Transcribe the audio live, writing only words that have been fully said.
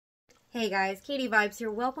Hey guys, Katie Vibes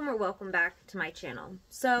here. Welcome or welcome back to my channel.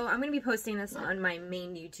 So I'm going to be posting this on my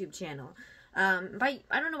main YouTube channel. I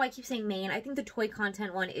don't know why I keep saying main. I think the toy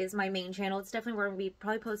content one is my main channel. It's definitely where I'm going to be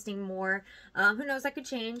probably posting more. Who knows, that could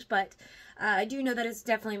change, but I do know that it's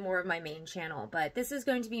definitely more of my main channel. But this is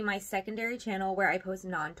going to be my secondary channel where I post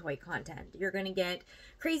non-toy content. You're going to get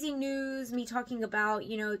crazy news, me talking about,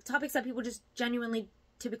 topics that people just genuinely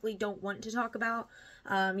typically don't want to talk about.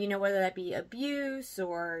 Whether that be abuse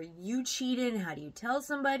or you cheated, how do you tell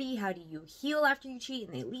somebody, how do you heal after you cheat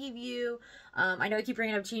and they leave you. I know I keep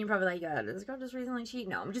bringing up cheating, probably like, did this girl just recently cheat?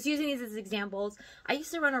 No, I'm just using these as examples. I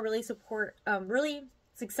used to run a really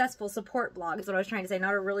successful support blog is what I was trying to say,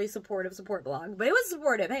 not a really supportive support blog, but it was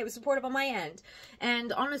supportive. Hey, it was supportive on my end.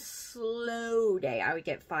 And on a slow day, I would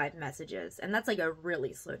get 5 messages, and that's like a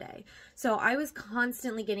really slow day. So I was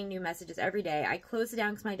constantly getting new messages every day. I closed it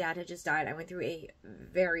down because my dad had just died. I went through a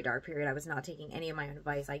very dark period. I was not taking any of my own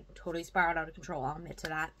advice. I totally spiraled out of control. I'll admit to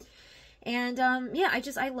that. And, yeah,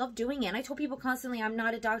 I love doing it. And I told people constantly, I'm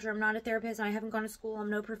not a doctor, I'm not a therapist, I haven't gone to school,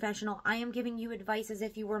 I'm no professional. I am giving you advice as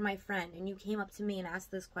if you were my friend and you came up to me and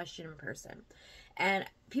asked this question in person. And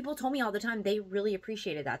people told me all the time, they really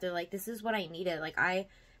appreciated that. They're like, this is what I needed. Like, I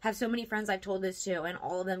have so many friends I've told this to, and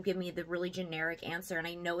all of them give me the really generic answer, and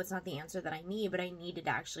I know it's not the answer that I need, but I needed to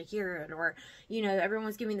actually hear it. Or,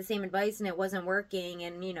 everyone's giving the same advice and it wasn't working,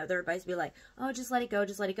 and, their advice would be like, oh, just let it go,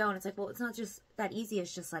 just let it go. And it's like, well, it's not just that easy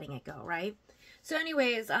as just letting it go, right? So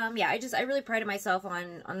anyways, yeah, I really prided myself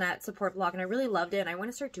on that support blog, and I really loved it, and I want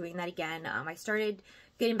to start doing that again. I started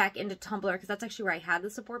getting back into Tumblr because that's actually where I had the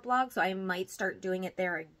support blog, so I might start doing it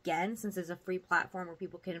there again since it's a free platform where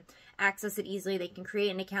people can access it easily. They can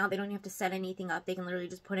create an account. They don't have to set anything up. They can literally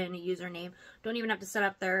just put in a username. Don't even have to set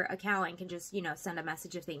up their account and can just, send a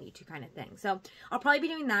message if they need to, kind of thing. So I'll probably be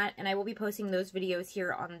doing that, and I will be posting those videos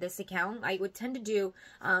here on this account. I would tend to do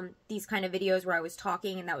these kind of videos where I was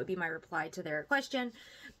talking, and that would be my reply to their question.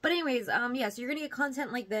 But anyways, yeah, so you're going to get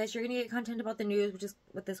content like this. You're going to get content about the news, which is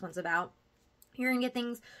what this one's about. You're going to get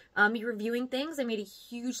things, me reviewing things. I made a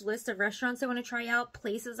huge list of restaurants I want to try out,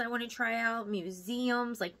 places I want to try out,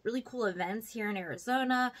 museums, like really cool events here in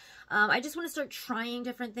Arizona. I just want to start trying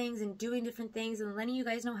different things and doing different things and letting you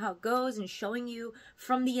guys know how it goes and showing you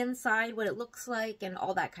from the inside what it looks like and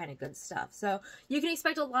all that kind of good stuff. So you can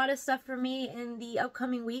expect a lot of stuff from me in the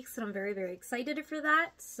upcoming weeks, and I'm very, very excited for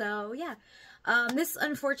that. So yeah. This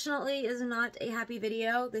unfortunately is not a happy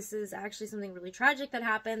video. This is actually something really tragic that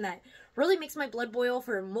happened that really makes my blood boil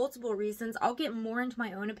for multiple reasons. I'll get more into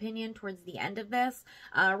my own opinion towards the end of this.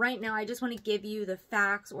 Right now I just want to give you the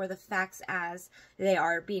facts, or the facts as they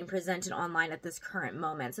are being presented online at this current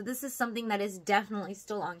moment. So this is something that is definitely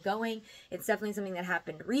still ongoing. It's definitely something that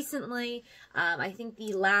happened recently. I think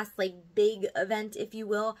the last big event, if you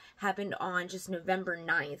will, happened on just November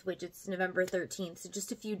 9th, which it's November 13th, so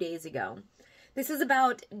just a few days ago. This is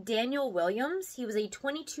about Daniel Williams. He was a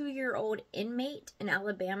 22-year-old inmate in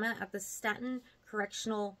Alabama at the Staton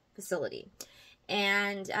Correctional Facility.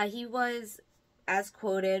 And he was, as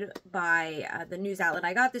quoted by the news outlet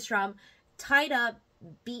I got this from, tied up,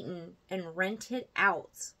 beaten, and rented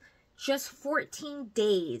out just 14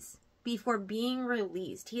 days before being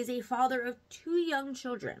released. He is a father of 2 young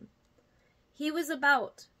children. He was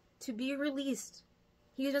about to be released.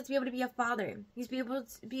 He was about to be able to be a father. He was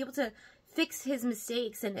able to fix his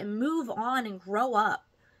mistakes and move on and grow up.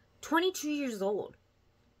 22 years old.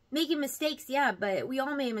 Making mistakes, yeah, but we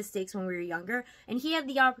all made mistakes when we were younger, and he had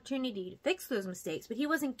the opportunity to fix those mistakes, but he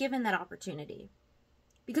wasn't given that opportunity.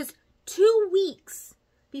 Because 2 weeks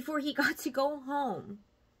before he got to go home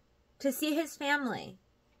to see his family,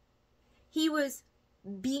 he was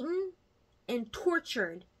beaten and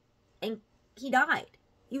tortured, and he died.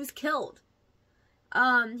 He was killed.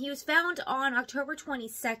 He was found on October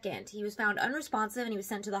 22nd. He was found unresponsive, and he was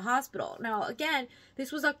sent to the hospital. Now, again,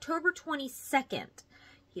 this was October 22nd.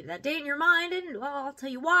 Keep that date in your mind, and, well, I'll tell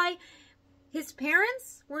you why. His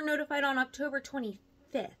parents were notified on October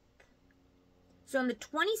 25th. So on the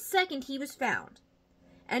 22nd, he was found.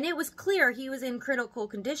 And it was clear he was in critical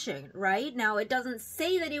condition, right? Now, it doesn't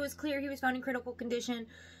say that it was clear he was found in critical condition,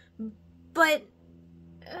 but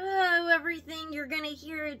everything you're gonna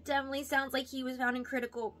hear, it definitely sounds like he was found in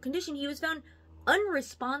critical condition. He was found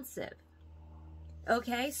unresponsive.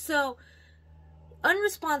 Okay, so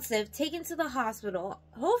unresponsive, taken to the hospital,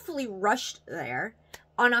 hopefully rushed there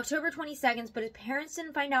on October 22nd, but his parents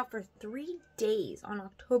didn't find out for 3 days on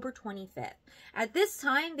October 25th. At this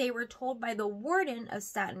time, they were told by the warden of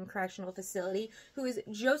Staton Correctional Facility, who is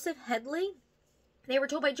Joseph Headley. They were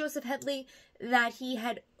told by Joseph Headley that he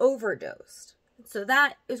had overdosed. So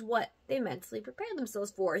that is what they mentally prepared themselves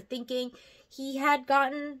for, thinking he had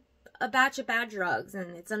gotten a batch of bad drugs,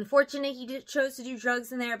 and it's unfortunate he chose to do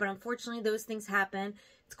drugs in there, but unfortunately those things happen.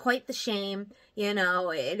 It's quite the shame, you know,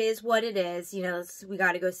 it is what it is, you know, we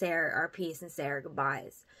got to go say our piece and say our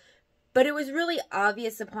goodbyes. But it was really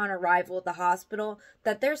obvious upon arrival at the hospital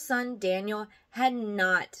that their son, Daniel, had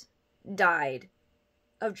not died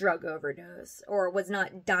of drug overdose, or was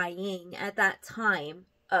not dying at that time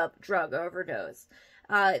of drug overdose.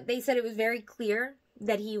 They said it was very clear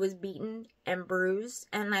that he was beaten and bruised,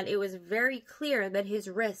 and that it was very clear that his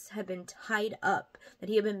wrists had been tied up, that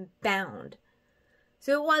he had been bound.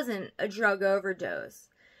 So it wasn't a drug overdose.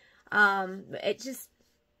 It just,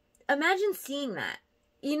 imagine seeing that.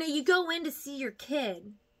 You know, you go in to see your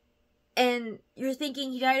kid, and you're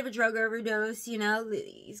thinking he died of a drug overdose, you know,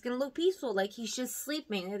 he's going to look peaceful, like he's just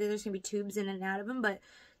sleeping. There's going to be tubes in and out of him, but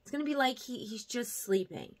it's going to be like he's just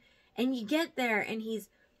sleeping. And you get there, and he's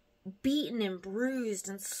beaten and bruised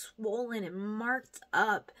and swollen and marked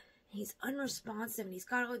up. And he's unresponsive, and he's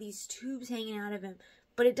got all these tubes hanging out of him.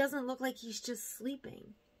 But it doesn't look like he's just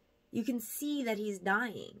sleeping. You can see that he's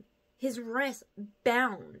dying. His wrist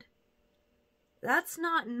bound. That's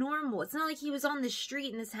not normal. It's not like he was on the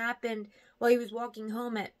street and this happened while he was walking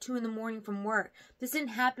home at 2 in the morning from work. This didn't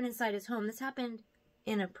happen inside his home. This happened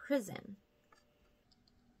in a prison.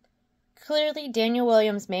 Clearly, Daniel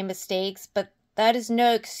Williams made mistakes, but that is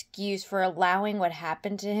no excuse for allowing what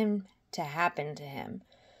happened to him to happen to him.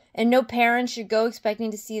 And no parent should go expecting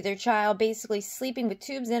to see their child basically sleeping with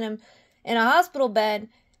tubes in him in a hospital bed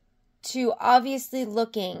to obviously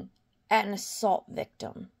looking at an assault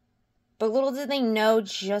victim. But little did they know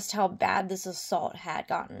just how bad this assault had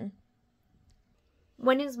gotten.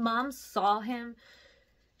 When his mom saw him,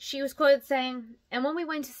 she was quoted saying, "And when we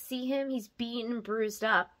went to see him, he's beaten and bruised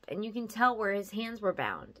up, and you can tell where his hands were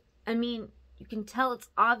bound. I mean, you can tell it's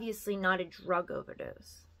obviously not a drug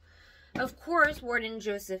overdose." Of course, Warden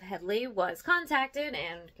Joseph Headley was contacted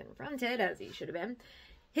and confronted, as he should have been.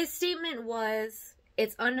 His statement was,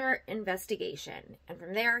 "It's under investigation," and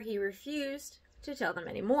from there, he refused to tell them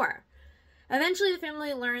any more. Eventually, the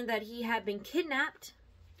family learned that he had been kidnapped,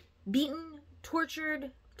 beaten,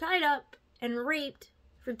 tortured, tied up, and raped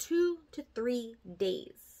for 2 to 3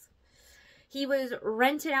 days. He was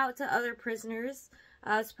rented out to other prisoners,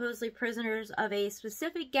 supposedly prisoners of a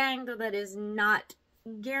specific gang, though that is not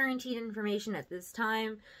guaranteed information at this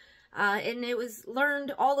time, and it was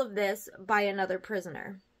learned all of this by another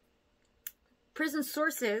prisoner. Prison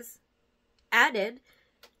sources added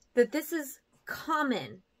that this is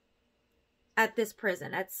common at this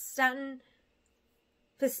prison, at Staton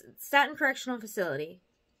Correctional Facility.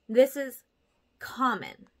 This is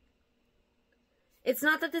common. It's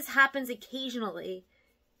not that this happens occasionally.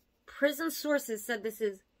 Prison sources said this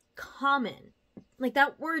is common. Like,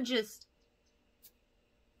 that word just,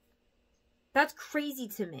 that's crazy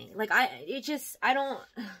to me. Like, I don't,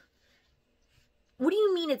 what do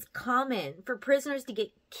you mean it's common for prisoners to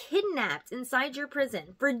get kidnapped inside your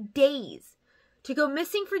prison for days, to go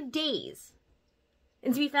missing for days,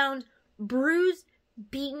 and to be found bruised,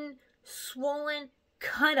 beaten, swollen,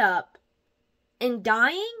 cut up, and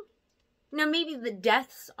dying? Now, maybe the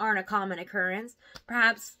deaths aren't a common occurrence.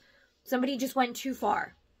 Perhaps somebody just went too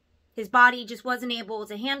far. His body just wasn't able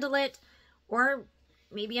to handle it, or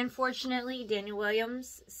maybe, unfortunately, Daniel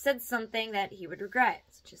Williams said something that he would regret.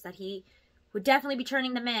 It's just that he would definitely be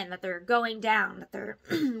turning them in, that they're going down, that they're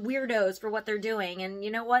weirdos for what they're doing. And you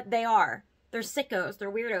know what? They are. They're sickos.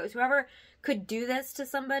 They're weirdos. Whoever could do this to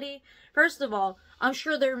somebody, first of all, I'm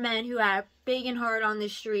sure there are men who act big and hard on the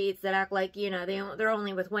streets that act like, you know, they're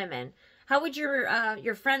only with women. How would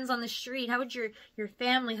your friends on the street, how would your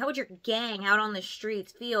family, how would your gang out on the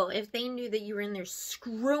streets feel if they knew that you were in there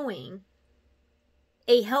screwing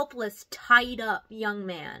a helpless, tied up young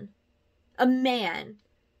man? A man.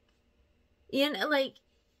 You know, like,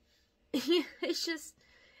 it's just,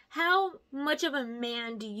 how much of a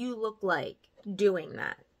man do you look like doing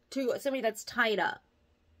that to somebody that's tied up?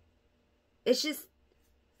 It's just,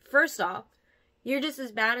 first off, you're just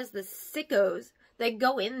as bad as the sickos that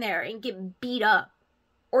go in there and get beat up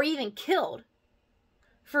or even killed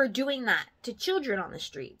for doing that to children on the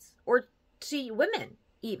streets, or to women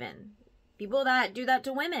even. People that do that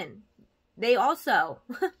to women, they also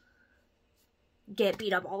get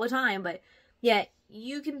beat up all the time, but yet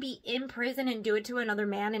you can be in prison and do it to another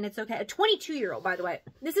man and it's okay. A 22-year-old, by the way.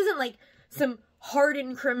 This isn't like some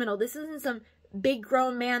hardened criminal. This isn't some big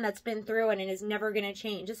grown man that's been through it and is never going to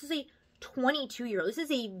change. This is a 22-year-old. This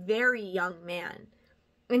is a very young man.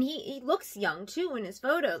 And he looks young, too, in his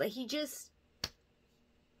photo. Like, he just,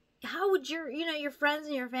 how would your friends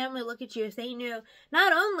and your family look at you if they knew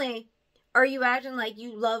not only are you acting like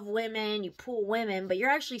you love women, you pull women, but you're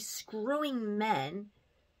actually screwing men?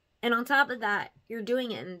 And on top of that, you're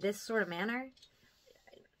doing it in this sort of manner?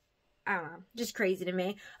 I don't know. Just crazy to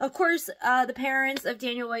me. Of course, the parents of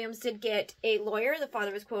Daniel Williams did get a lawyer. The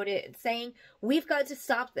father was quoted saying, "We've got to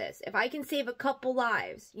stop this. If I can save a couple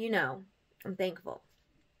lives, you know, I'm thankful."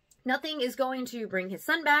 Nothing is going to bring his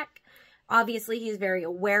son back. Obviously, he's very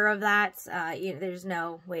aware of that. You know, there's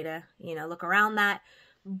no way to, you know, look around that.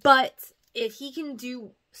 But if he can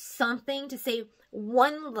do something to save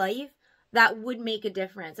one life, that would make a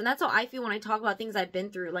difference. And that's how I feel when I talk about things I've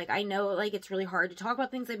been through. Like, I know, like, it's really hard to talk about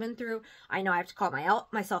things I've been through. I know I have to call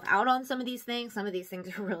myself out on some of these things. Some of these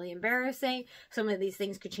things are really embarrassing. Some of these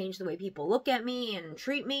things could change the way people look at me and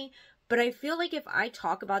treat me. But I feel like if I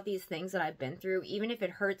talk about these things that I've been through, even if it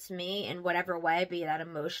hurts me in whatever way, be that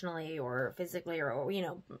emotionally or physically or, you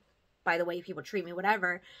know, by the way people treat me,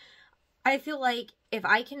 whatever, I feel like if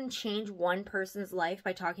I can change one person's life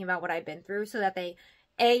by talking about what I've been through so that they,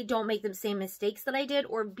 A, don't make the same mistakes that I did,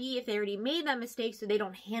 or B, if they already made that mistake, so they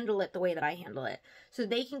don't handle it the way that I handle it, so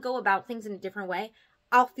they can go about things in a different way,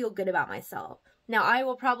 I'll feel good about myself. Now, I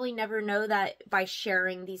will probably never know that by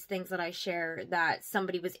sharing these things that I share that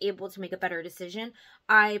somebody was able to make a better decision.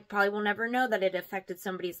 I probably will never know that it affected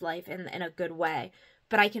somebody's life in a good way.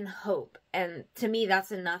 But I can hope. And to me,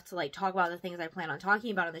 that's enough to, like, talk about the things I plan on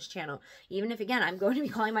talking about on this channel. Even if, again, I'm going to be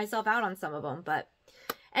calling myself out on some of them. But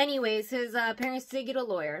anyways, his parents did get a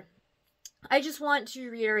lawyer. I just want to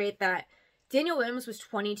reiterate that Daniel Williams was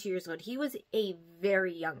 22 years old. He was a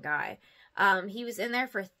very young guy. He was in there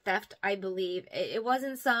for theft, I believe. It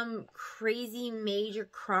wasn't some crazy major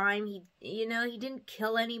crime. He didn't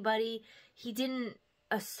kill anybody. He didn't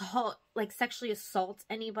sexually assault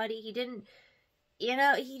anybody. He didn't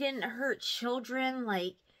hurt children.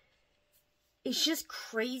 Like, it's just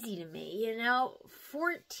crazy to me,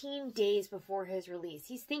 14 days before his release,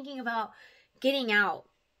 he's thinking about getting out,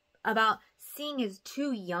 about seeing his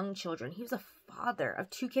 2 young children. He was a father of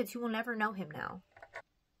 2 kids who will never know him now.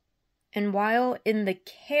 And while in the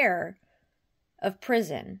care of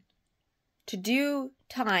prison, to do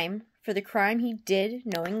time for the crime he did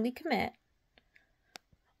knowingly commit,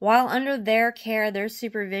 while under their care, their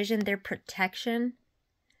supervision, their protection,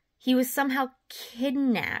 he was somehow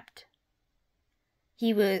kidnapped.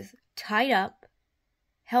 He was tied up,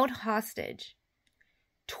 held hostage,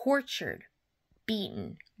 tortured,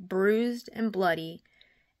 beaten, bruised and bloody,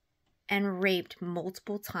 and raped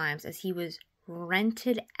multiple times as he was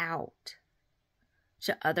rented out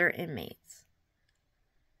to other inmates.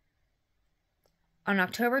 On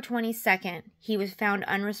October 22nd, he was found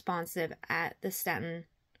unresponsive at the Staton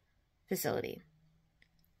facility.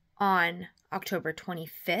 On October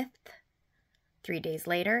 25th, 3 days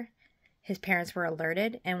later, his parents were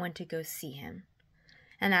alerted and went to go see him.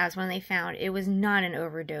 And that was when they found it was not an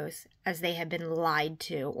overdose, as they had been lied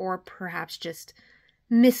to, or perhaps just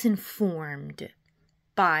misinformed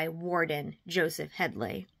by Warden Joseph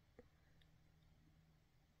Headley.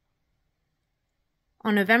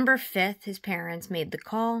 On November 5th, his parents made the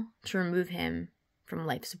call to remove him from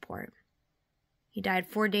life support. He died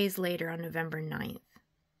 4 days later on November 9th.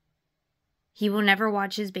 He will never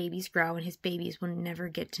watch his babies grow, and his babies will never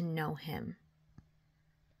get to know him.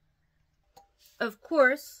 Of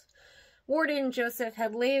course, Warden Joseph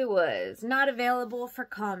Headley was not available for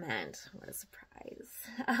comment. What a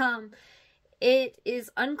surprise. It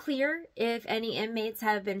is unclear if any inmates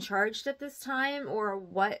have been charged at this time or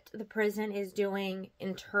what the prison is doing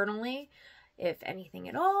internally, if anything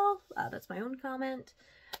at all. That's my own comment.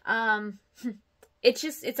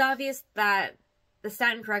 It's obvious that the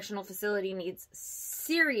Staton Correctional Facility needs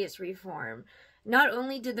serious reform. Not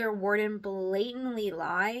only did their warden blatantly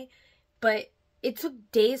lie, but it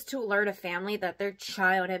took days to alert a family that their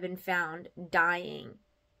child had been found dying.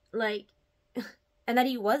 Like, and that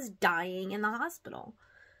he was dying in the hospital.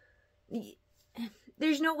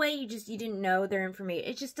 There's no way you didn't know their information.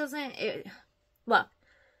 It just doesn't, look,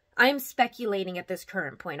 I'm speculating at this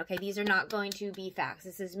current point, okay? These are not going to be facts.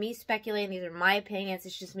 This is me speculating. These are my opinions.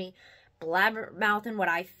 It's just me blabbermouthing what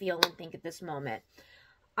I feel and think at this moment.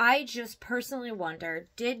 I just personally wonder,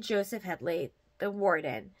 did Joseph Headley, the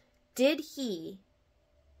warden, did he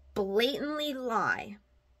blatantly lie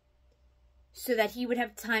so that he would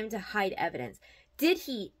have time to hide evidence? Did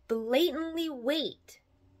he blatantly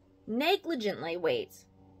negligently wait,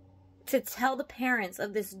 to tell the parents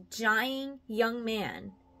of this dying young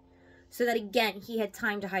man so that, again, he had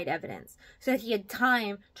time to hide evidence, so that he had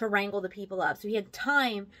time to wrangle the people up, so he had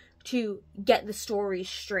time to get the story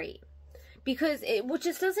straight? Because what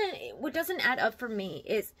doesn't add up for me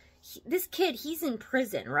is this kid, he's in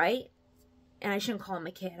prison, right? and I shouldn't call him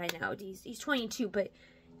a kid, I know, he's 22, but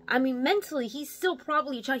I mean, mentally, he's still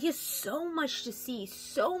probably a child. He has so much to see,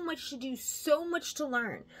 so much to do, so much to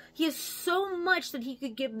learn. He has so much that he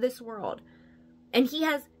could give this world. And he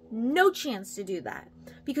has no chance to do that.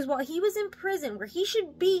 Because while he was in prison, where he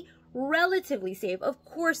should be relatively safe, of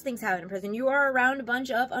course things happen in prison. You are around a bunch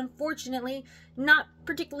of, unfortunately, not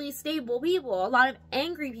particularly stable people. A lot of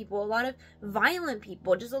angry people, a lot of violent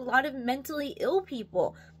people, just a lot of mentally ill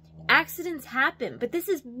people. Accidents happen, but this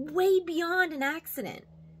is way beyond an accident.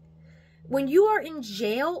 When you are in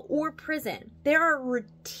jail or prison, there are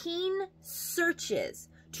routine searches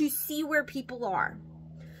to see where people are.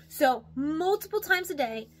 So multiple times a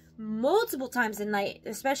day, multiple times a night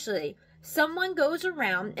especially, someone goes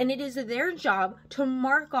around and it is their job to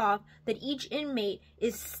mark off that each inmate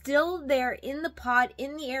is still there in the pod,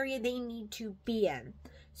 in the area they need to be in.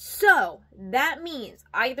 So that means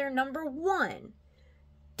either number one,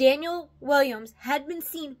 Daniel Williams had been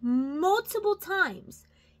seen multiple times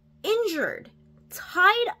injured,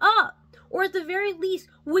 tied up, or at the very least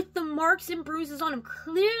with the marks and bruises on him,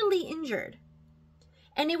 clearly injured,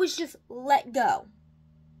 and it was just let go.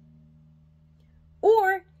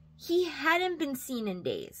 Or he hadn't been seen in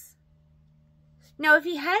days. Now, if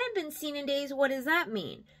he hadn't been seen in days, what does that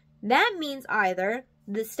mean? That means either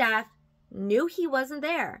the staff knew he wasn't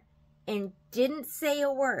there and didn't say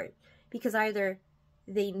a word, because either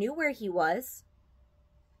they knew where he was,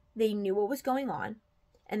 they knew what was going on,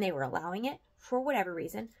 and they were allowing it for whatever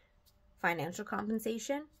reason. Financial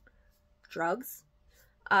compensation, drugs,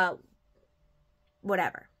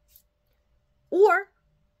 whatever. Or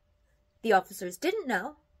the officers didn't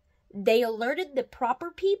know. They alerted the proper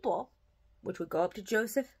people, which would go up to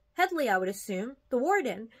Joseph Headley, I would assume, the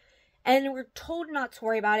warden, and were told not to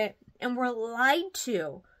worry about it, and were lied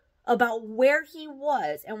to about where he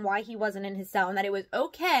was and why he wasn't in his cell, and that it was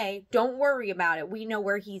okay, don't worry about it, we know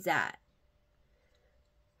where he's at.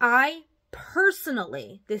 I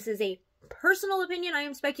personally, this is a personal opinion, I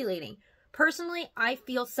am speculating. Personally, I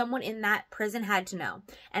feel someone in that prison had to know.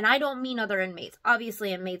 And I don't mean other inmates.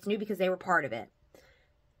 Obviously, inmates knew because they were part of it.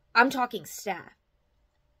 I'm talking staff.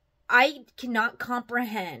 I cannot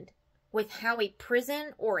comprehend with how a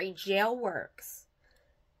prison or a jail works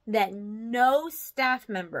that no staff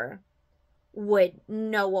member would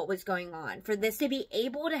know what was going on. For this to be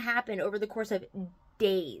able to happen over the course of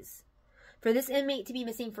days. For this inmate to be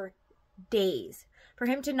missing for days. For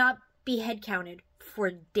him to not be head counted for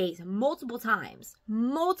days. Multiple times.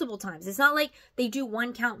 Multiple times. It's not like they do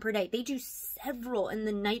one count per day. They do several in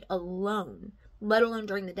the night alone. Let alone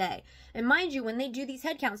during the day. And mind you, when they do these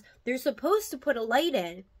head counts, they're supposed to put a light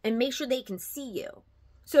in and make sure they can see you.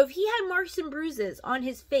 So if he had marks and bruises on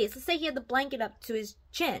his face, let's say he had the blanket up to his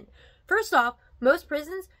chin. First off, most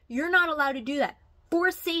prisons, you're not allowed to do that for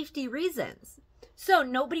safety reasons. So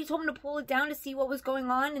nobody told him to pull it down to see what was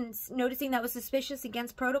going on and noticing that was suspicious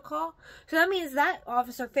against protocol. So that means that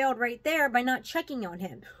officer failed right there by not checking on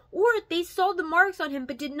him. Or they saw the marks on him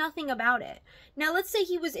but did nothing about it. Now let's say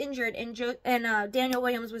he was injured and Daniel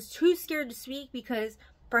Williams was too scared to speak because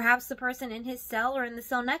perhaps the person in his cell or in the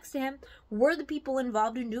cell next to him were the people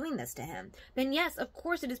involved in doing this to him. Then yes, of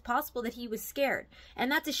course it is possible that he was scared.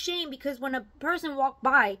 And that's a shame because when a person walked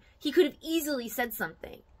by, he could have easily said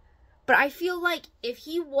something. But I feel like if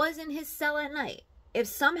he was in his cell at night, if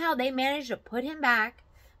somehow they managed to put him back,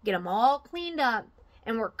 get him all cleaned up,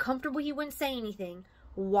 and were comfortable he wouldn't say anything,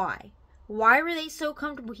 why? Why were they so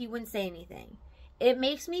comfortable he wouldn't say anything? It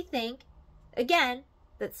makes me think, again,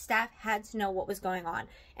 that staff had to know what was going on.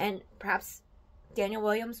 And perhaps Daniel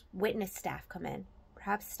Williams witnessed staff come in.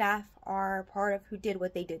 Perhaps staff are part of who did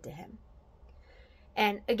what they did to him.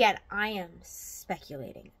 And again, I am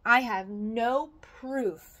speculating. I have no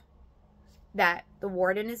proof that the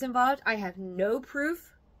warden is involved. I have no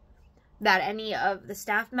proof that any of the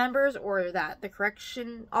staff members or that the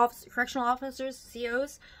correctional officers,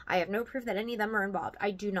 COs, I have no proof that any of them are involved.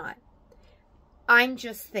 I do not. I'm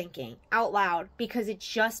just thinking out loud because it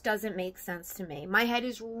just doesn't make sense to me. My head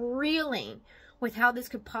is reeling with how this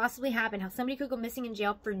could possibly happen, how somebody could go missing in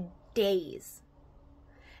jail for days.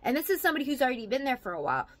 And this is somebody who's already been there for a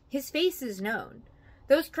while. His face is known.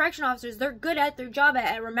 Those correction officers, they're good at their job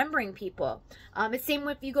at remembering people. It's the same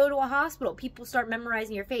if you go to a hospital. People start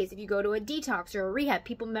memorizing your face. If you go to a detox or a rehab,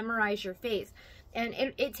 people memorize your face. And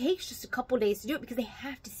it takes just a couple days to do it because they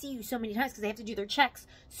have to see you so many times because they have to do their checks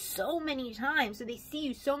so many times. So they see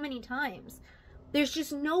you so many times. There's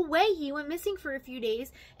just no way he went missing for a few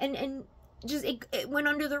days and just it went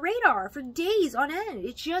under the radar for days on end.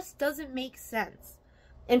 It just doesn't make sense.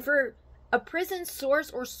 And for a prison source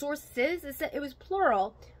or sources, it was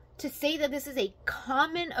plural, to say that this is a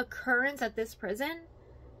common occurrence at this prison,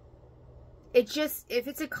 it just, if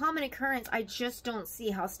it's a common occurrence, I just don't see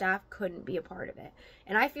how staff couldn't be a part of it.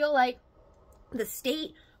 And I feel like the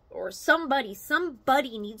state or somebody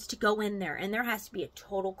needs to go in there, and there has to be a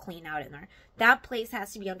total clean out in there. That place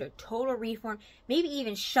has to be under total reform. Maybe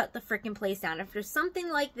even shut the freaking place down. If there's something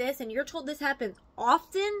like this, and you're told this happens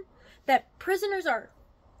often, that prisoners are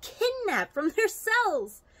kidnapped from their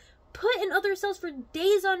cells, put in other cells for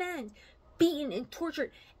days on end, beaten and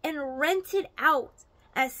tortured, and rented out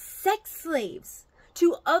as sex slaves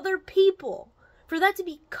to other people. For that to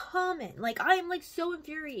be common, like, I am, like, so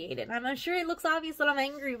infuriated. I'm sure it looks obvious that I'm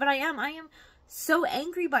angry, but I am so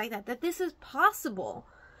angry by that this is possible.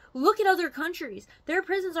 Look at other countries. Their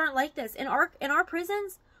prisons aren't like this. In our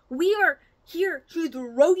prisons, we are here to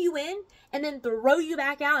throw you in and then throw you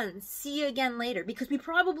back out and see you again later, because we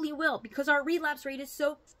probably will, because our relapse rate is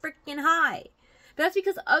so freaking high. But that's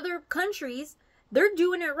because other countries, they're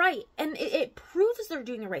doing it right, and it proves they're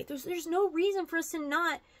doing it right. There's no reason for us to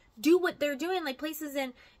not do what they're doing, like places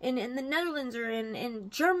in the Netherlands or in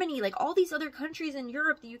Germany, like all these other countries in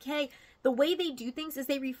Europe, the UK. The way they do things is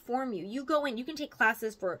they reform you. You go in, you can take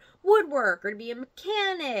classes for woodwork or to be a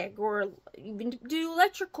mechanic, or you can do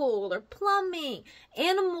electrical or plumbing,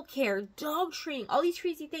 animal care, dog training, all these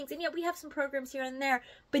crazy things. And yeah, we have some programs here and there,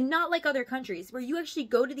 but not like other countries where you actually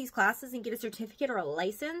go to these classes and get a certificate or a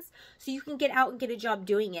license so you can get out and get a job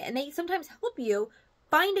doing it. And they sometimes help you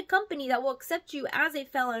find a company that will accept you as a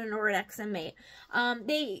felon or an ex-inmate.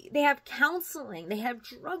 They have counseling. They have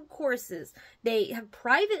drug courses. They have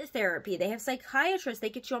private therapy. They have psychiatrists. They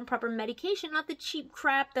get you on proper medication, not the cheap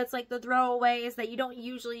crap that's like the throwaways that you don't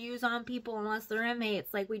usually use on people unless they're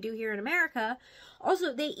inmates like we do here in America.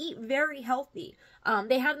 Also, they eat very healthy.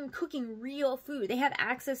 They have them cooking real food. They have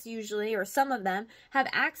access usually, or some of them have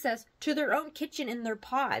access to their own kitchen in their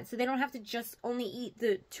pod. So they don't have to just only eat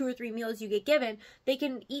the 2 or 3 meals you get given. They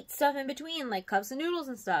can eat stuff in between, like cups of noodles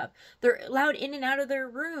and stuff. They're allowed in and out of their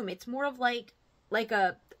room. It's more of like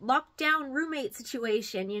a lockdown roommate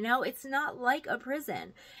situation, you know? It's not like a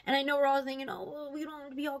prison. And I know we're all thinking, oh, well, we don't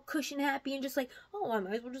want to be all cushion happy and just like, oh, I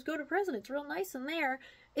might as well just go to prison. It's real nice in there.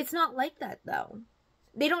 It's not like that, though.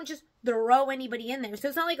 They don't just throw anybody in there. So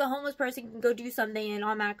it's not like a homeless person can go do something and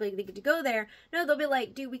automatically they get to go there. No, they'll be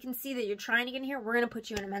like, dude, we can see that you're trying to get in here. We're going to put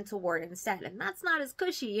you in a mental ward instead. And that's not as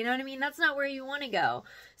cushy, you know what I mean? That's not where you want to go.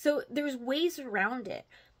 So there's ways around it.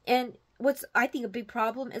 And what's, I think, a big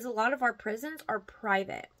problem is a lot of our prisons are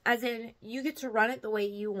private. As in, you get to run it the way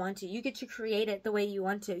you want to. You get to create it the way you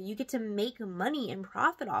want to. You get to make money and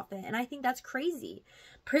profit off it. And I think that's crazy.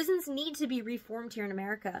 Prisons need to be reformed here in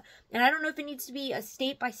America. And I don't know if it needs to be a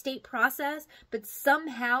state-by-state process, but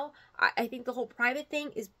somehow I think the whole private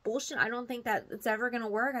thing is bullshit. I don't think that it's ever going to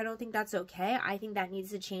work. I don't think that's okay. I think that needs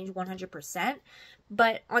to change 100%.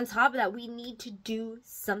 But on top of that, we need to do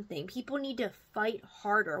something. People need to fight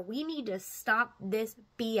harder. We need to stop this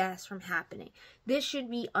BS from happening. This should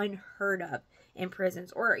be unheard of in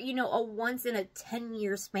prisons, or, you know, a once in a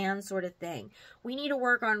 10-year span sort of thing. We need to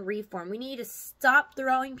work on reform. We need to stop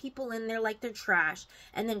throwing people in there like they're trash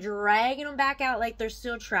and then dragging them back out like they're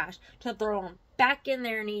still trash to throw them back in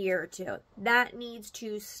there in a year or two. That needs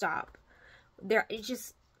to stop. It's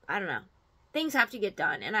just, I don't know. Things have to get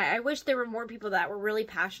done. And I wish there were more people that were really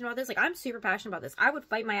passionate about this. Like, I'm super passionate about this. I would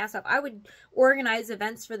fight my ass off. I would organize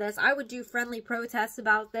events for this. I would do friendly protests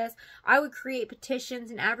about this. I would create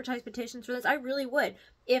petitions and advertise petitions for this. I really would.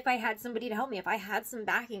 If I had somebody to help me, if I had some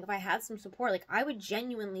backing, if I had some support, like, I would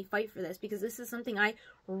genuinely fight for this, because this is something I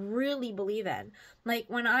really believe in. Like,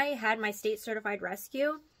 when I had my state certified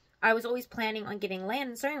rescue, I was always planning on getting land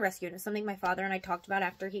and starting rescue. And it's something my father and I talked about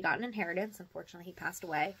after he got an inheritance. Unfortunately, he passed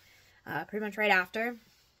away pretty much right after.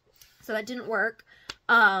 So that didn't work.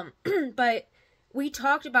 But we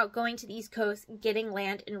talked about going to the East Coast, getting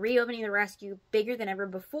land, and reopening the rescue bigger than ever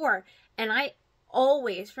before. And I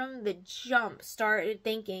always, from the jump, started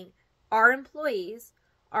thinking our employees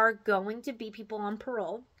are going to be people on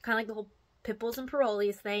parole. Kind of like the whole Pipples and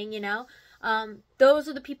Parolees thing, you know. Those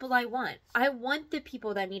are the people I want. I want the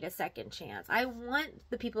people that need a second chance. I want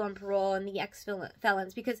the people on parole and the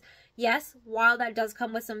ex-felons, because yes, while that does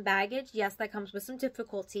come with some baggage, yes, that comes with some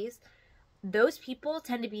difficulties, those people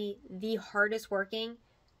tend to be the hardest working,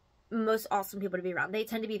 most awesome people to be around. They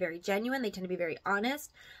tend to be very genuine. They tend to be very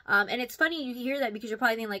honest. And it's funny you hear that, because you're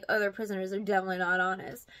probably thinking like, other prisoners are definitely not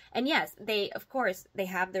honest. And yes, of course, they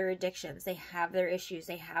have their addictions. They have their issues.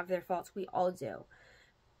 They have their faults. We all do.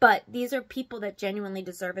 But these are people that genuinely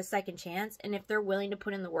deserve a second chance. And if they're willing to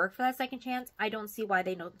put in the work for that second chance, I don't see why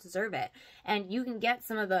they don't deserve it. And you can get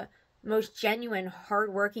some of the most genuine,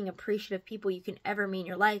 hardworking, appreciative people you can ever meet in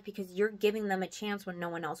your life, because you're giving them a chance when no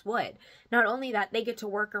one else would. Not only that, they get to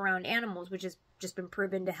work around animals, which has just been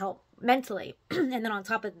proven to help mentally. And then on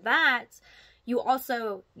top of that, you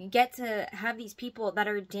also get to have these people that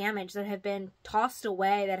are damaged, that have been tossed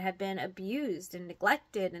away, that have been abused and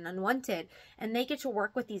neglected and unwanted, and they get to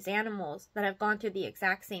work with these animals that have gone through the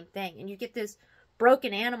exact same thing. And you get this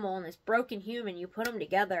broken animal and this broken human, you put them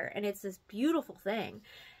together, and it's this beautiful thing.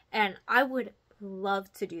 And I would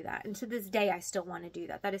love to do that. And to this day, I still want to do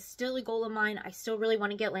that. That is still a goal of mine. I still really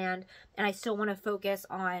want to get land, and I still want to focus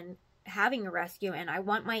on having a rescue, and I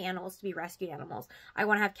want my animals to be rescued animals. I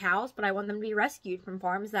want to have cows, but I want them to be rescued from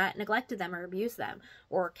farms that neglected them or abused them,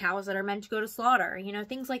 or cows that are meant to go to slaughter, you know,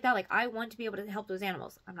 things like that. Like, I want to be able to help those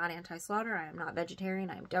animals. I'm not anti-slaughter. I am not vegetarian.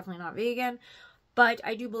 I'm definitely not vegan. But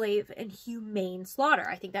I do believe in humane slaughter.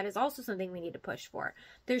 I think that is also something we need to push for.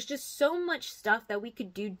 There's just so much stuff that we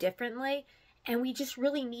could do differently, and we just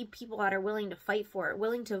really need people that are willing to fight for it,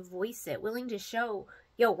 willing to voice it, willing to show,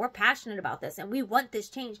 yo, we're passionate about this, and we want this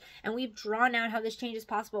change, and we've drawn out how this change is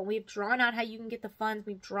possible. We've drawn out how you can get the funds.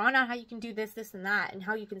 We've drawn out how you can do this, this, and that, and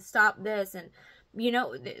how you can stop this, and, you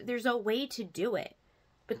know, there's a way to do it.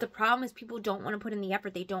 But the problem is people don't want to put in the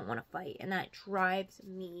effort. They don't want to fight, and that drives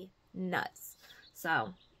me nuts.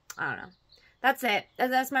 So, I don't know. That's it.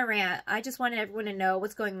 That's my rant. I just wanted everyone to know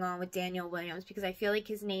what's going on with Daniel Williams, because I feel like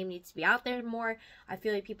his name needs to be out there more. I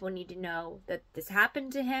feel like people need to know that this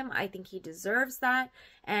happened to him. I think he deserves that.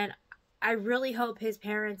 And I really hope his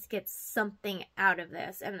parents get something out of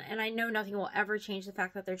this. And I know nothing will ever change the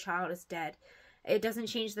fact that their child is dead. It doesn't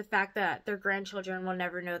change the fact that their grandchildren will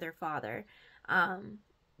never know their father.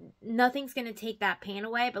 Nothing's going to take that pain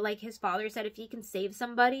away. But like his father said, if he can save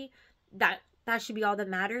somebody, that should be all that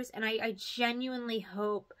matters. And I genuinely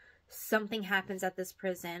hope something happens at this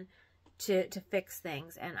prison to fix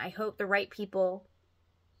things. And I hope the right people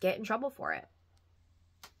get in trouble for it.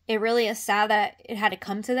 It really is sad that it had to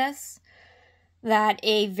come to this. That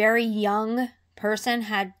a very young person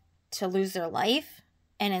had to lose their life.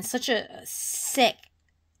 And in such a sick,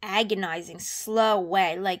 agonizing, slow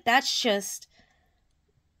way. Like, that's just...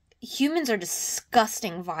 Humans are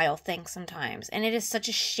disgusting, vile things sometimes. And it is such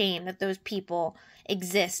a shame that those people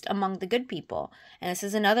exist among the good people. And this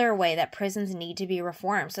is another way that prisons need to be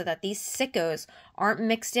reformed, so that these sickos aren't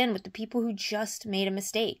mixed in with the people who just made a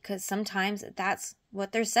mistake. Because sometimes that's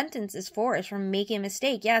what their sentence is for making a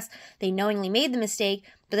mistake. Yes, they knowingly made the mistake,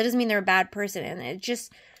 but that doesn't mean they're a bad person. And it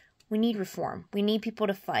just... We need reform. We need people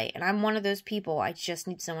to fight. And I'm one of those people. I just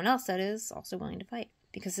need someone else that is also willing to fight.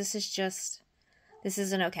 Because this is just... This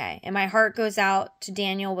isn't okay. And my heart goes out to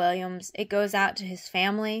Daniel Williams. It goes out to his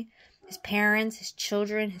family, his parents, his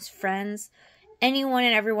children, his friends, anyone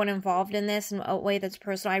and everyone involved in this in a way that's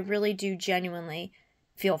personal. I really do genuinely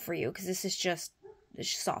feel for you, because this is just,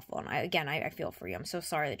 it's just awful. And I feel for you. I'm so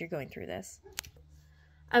sorry that you're going through this.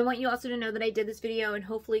 I want you also to know that I did this video in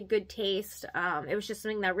hopefully good taste. It was just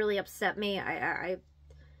something that really upset me.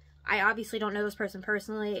 I obviously don't know this person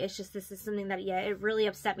personally. It's just, this is something that, yeah, it really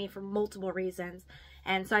upset me for multiple reasons.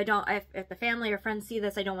 And so I don't, if the family or friends see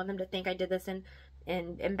this, I don't want them to think I did this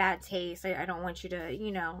in bad taste. I don't want you to,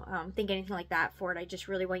 you know, think anything like that for it. I just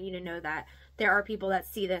really want you to know that there are people that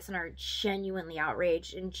see this and are genuinely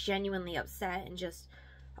outraged and genuinely upset and just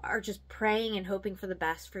are just praying and hoping for the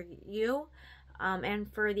best for you,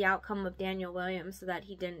 and for the outcome of Daniel Williams, so that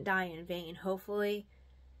he didn't die in vain. Hopefully,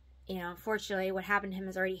 you know, unfortunately, what happened to him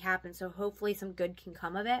has already happened, so hopefully some good can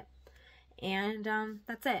come of it. And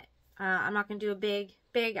that's it. I'm not going to do a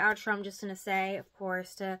big outro. I'm just going to say, of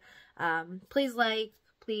course, to please like,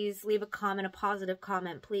 please leave a comment, a positive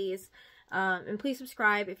comment, please. And please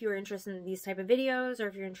subscribe if you're interested in these type of videos, or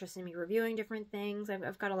if you're interested in me reviewing different things.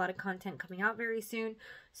 I've got a lot of content coming out very soon.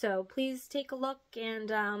 So please take a look,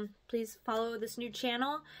 and please follow this new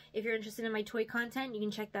channel. If you're interested in my toy content, you can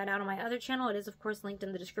check that out on my other channel. It is, of course, linked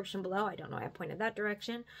in the description below. I don't know why I pointed that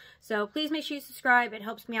direction. So please make sure you subscribe. It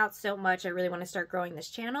helps me out so much. I really want to start growing this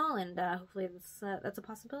channel, and hopefully that's a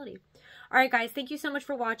possibility. Alright guys, thank you so much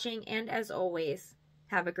for watching, and as always,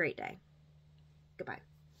 have a great day. Goodbye.